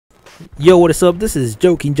Yo, what is up? This is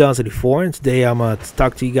Joking John 74, and today I'm gonna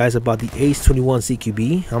talk to you guys about the Ace 21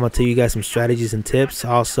 CQB. I'm gonna tell you guys some strategies and tips,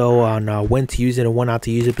 also on when to use it and when not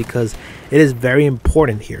to use it, because it is very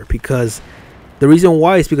important here. Because the reason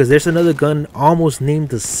why is because there's another gun almost named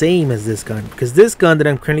the same as this gun. Because this gun that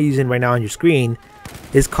I'm currently using right now on your screen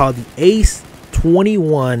is called the Ace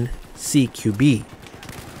 21 CQB.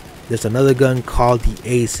 There's another gun called the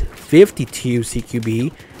Ace 52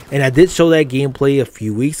 CQB. And I did show that gameplay a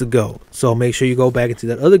few weeks ago, so make sure you go back into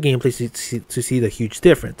that other gameplay to see the huge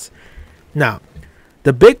difference. Now,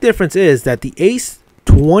 the big difference is that the Ace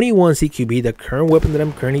 21 CQB, the current weapon that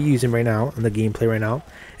I'm currently using right now in the gameplay right now,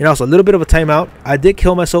 and also a little bit of a timeout, I did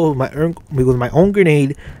kill myself with my own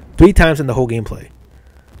grenade 3 times in the whole gameplay.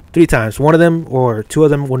 3 times. One of them or 2 of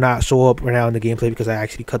them will not show up right now in the gameplay because I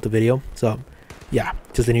actually cut the video. So, yeah,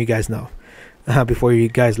 just letting you guys know. Before you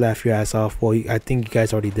guys laugh your ass off. Well, I think you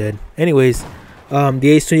guys already did. Anyways, the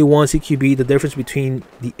Ace 21 CQB, the difference between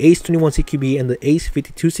the Ace 21 CQB and the Ace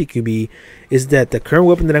 52 CQB is that the current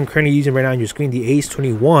weapon that I'm currently using right now on your screen, the Ace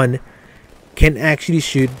 21, can actually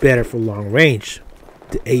shoot better for long range.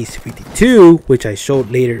 The Ace 52, which I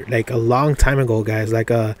showed later, like a long time ago, guys,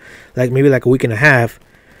 like maybe like a week and a half,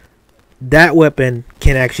 that weapon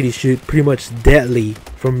can actually shoot pretty much deadly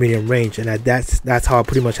from medium range, and that's how I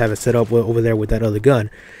pretty much have it set up over there with that other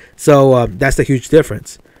gun. So that's the huge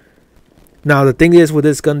difference. Now the thing is, with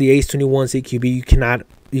this gun, the Ace 21 CQB,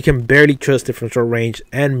 you can barely trust it from short range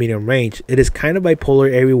and medium range. It is kind of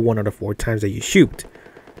bipolar every 1 out of 4 times that you shoot,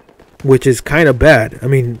 which is kind of bad. I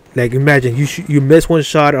mean, like, imagine you miss one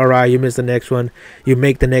shot, all right, you miss the next one, you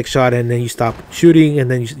make the next shot, and then you stop shooting,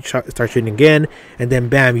 and then you start shooting again, and then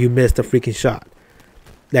bam, you miss the freaking shot.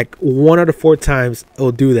 Like 1 out of 4 times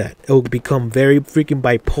it'll do that. It'll become very freaking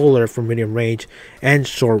bipolar for medium range and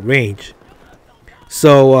short range.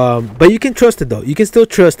 So but you can trust it though. You can still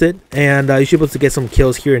trust it, and you should be able to get some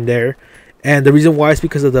kills here and there. And the reason why is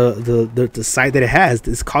because of the sight that it has.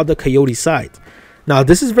 It's called the Coyote sight. Now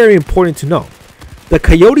this is very important to know. The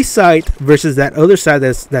Coyote sight versus that other sight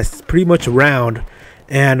that's pretty much round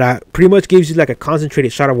and pretty much gives you like a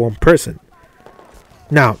concentrated shot of one person.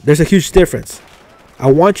 Now there's a huge difference. I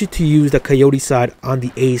want you to use the Coyote sight on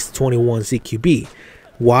the Ace 21 CQB.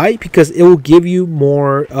 Why? Because it will give you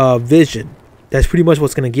more vision. That's pretty much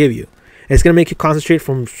what's going to give you. And it's going to make you concentrate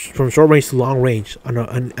from short range to long range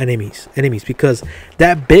on enemies, because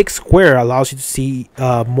that big square allows you to see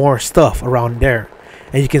more stuff around there,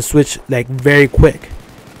 and you can switch like very quick.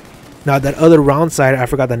 Now that other round sight, I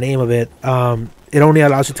forgot the name of it. It only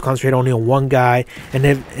allows you to concentrate only on one guy, and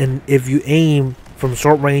if you aim from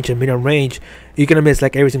short range and medium range, you're gonna miss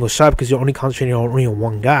like every single shot because you're only concentrating on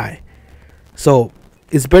one guy. So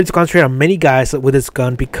it's better to concentrate on many guys with this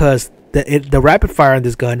gun, because the rapid fire on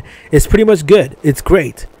this gun is pretty much good. It's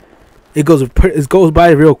great. It goes by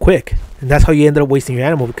real quick, and that's how you end up wasting your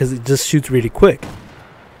ammo, because it just shoots really quick.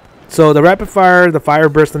 So the rapid fire, the fire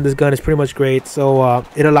burst on this gun is pretty much great. So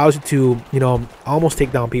it allows you to, you know, almost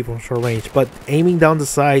take down people from short range. But aiming down the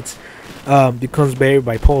sights becomes very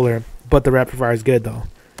bipolar. But the rapid fire is good though.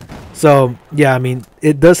 So yeah, I mean,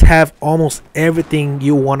 it does have almost everything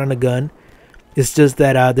you want on a gun. It's just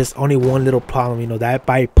that there's only one little problem, you know, that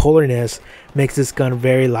bipolarness makes this gun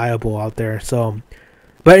very liable out there. So,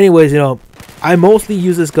 but anyways, you know, I mostly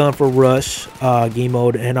use this gun for rush game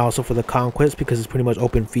mode, and also for the conquest, because it's pretty much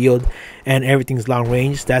open field and everything's long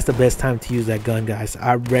range. That's the best time to use that gun, guys.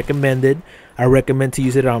 I recommend it. I recommend to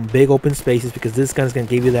use it on big open spaces, because this gun is going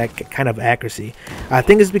to give you that kind of accuracy. I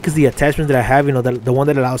think it's because the attachment that I have, you know, the one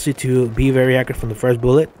that allows you to be very accurate from the first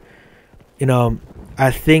bullet, you know, I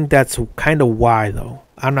think that's kind of why though.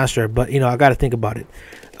 I'm not sure, but you know, I got to think about it.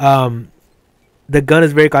 The gun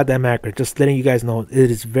is very goddamn accurate. Just letting you guys know,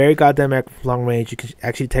 it is very goddamn accurate from long range. You can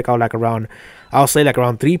actually take out like around, I'll say like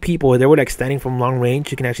around 3 people. They were like standing from long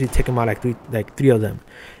range. You can actually take them out like three of them.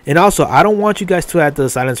 And also, I don't want you guys to add the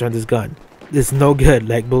silencer on this gun. It's no good.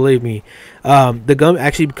 Like, believe me, the gun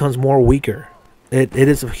actually becomes more weaker. It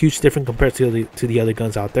is a huge difference compared to the other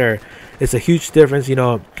guns out there. It's a huge difference, you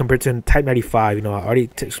know, compared to Type 95. You know, I already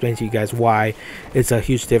explained to you guys why it's a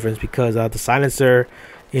huge difference, because the silencer,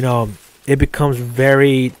 you know, it becomes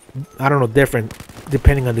very, I don't know, different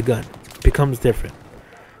depending on the gun. It becomes different.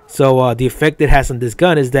 So the effect it has on this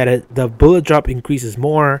gun is that the bullet drop increases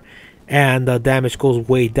more, and the damage goes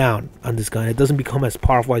way down on this gun. It doesn't become as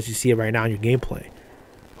powerful as you see it right now in your gameplay.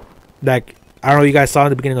 Like, I don't know, you guys saw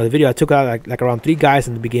in the beginning of the video, I took out like around 3 guys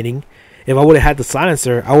in the beginning. If I would have had the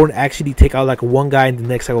silencer, I would actually take out like 1 guy, and the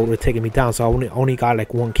next guy would have taken me down. So I only got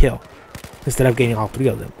like 1 kill instead of getting all 3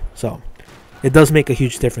 of them. So it does make a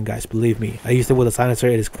huge difference, guys. Believe me. I used it with a silencer.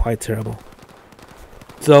 It is quite terrible.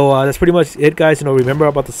 So that's pretty much it, guys. Remember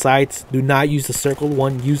about the sights. Do not use the circled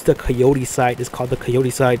one. Use the coyote sight. It's called the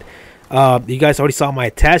coyote sight. You guys already saw my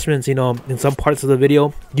attachments, in some parts of the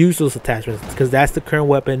video. Use those attachments because that's the current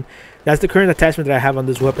weapon. That's the current attachment that I have on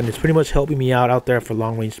this weapon. It's pretty much helping me out there for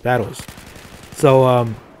long range battles. So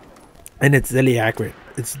and it's deadly accurate.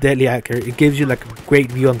 It's deadly accurate. It gives you like a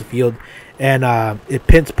great view on the field, and it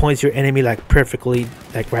pinpoints your enemy like perfectly,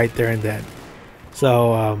 like right there and then.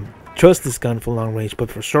 So trust this gun for long range, but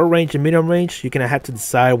for short range and medium range, you're gonna have to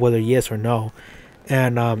decide whether yes or no.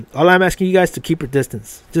 And all I'm asking you guys to keep your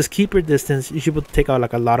distance. Just keep your distance. You should be able to take out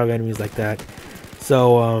like a lot of enemies like that.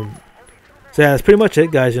 So so yeah, that's pretty much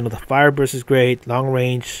it, guys. The fire burst is great, long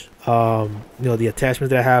range. The attachments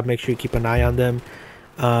that I have, make sure you keep an eye on them.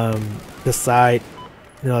 The sight,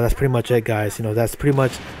 that's pretty much it, guys. That's pretty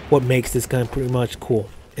much what makes this gun pretty much cool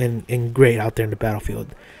and great out there in the battlefield.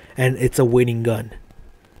 And it's a winning gun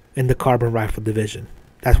in the carbine rifle division.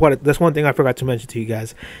 That's one thing I forgot to mention to you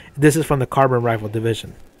guys. This is from the carbine rifle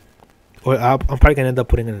division. Or I'm probably gonna end up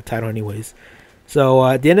putting in the title anyways. So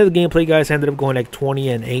at the end of the gameplay, guys, I ended up going like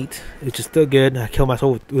 20-8, which is still good. I killed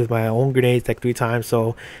myself with my own grenades like 3 times.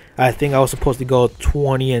 So I think I was supposed to go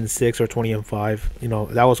 20-6 or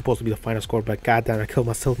 20-5. That was supposed to be the final score, but goddamn, I killed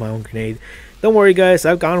myself with my own grenade. Don't worry, guys.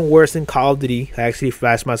 I've gotten worse in Call of Duty. I actually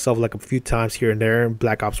flashed myself like a few times here and there in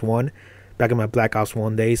Black Ops 1, back in my Black Ops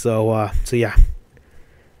 1 day. So yeah,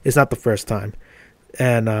 it's not the first time,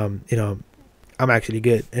 and I'm actually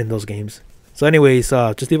good in those games. So anyways,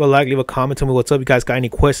 just leave a like, leave a comment, tell me what's up. You guys got any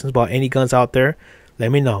questions about any guns out there,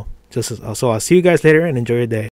 let me know. So I'll see you guys later and enjoy your day.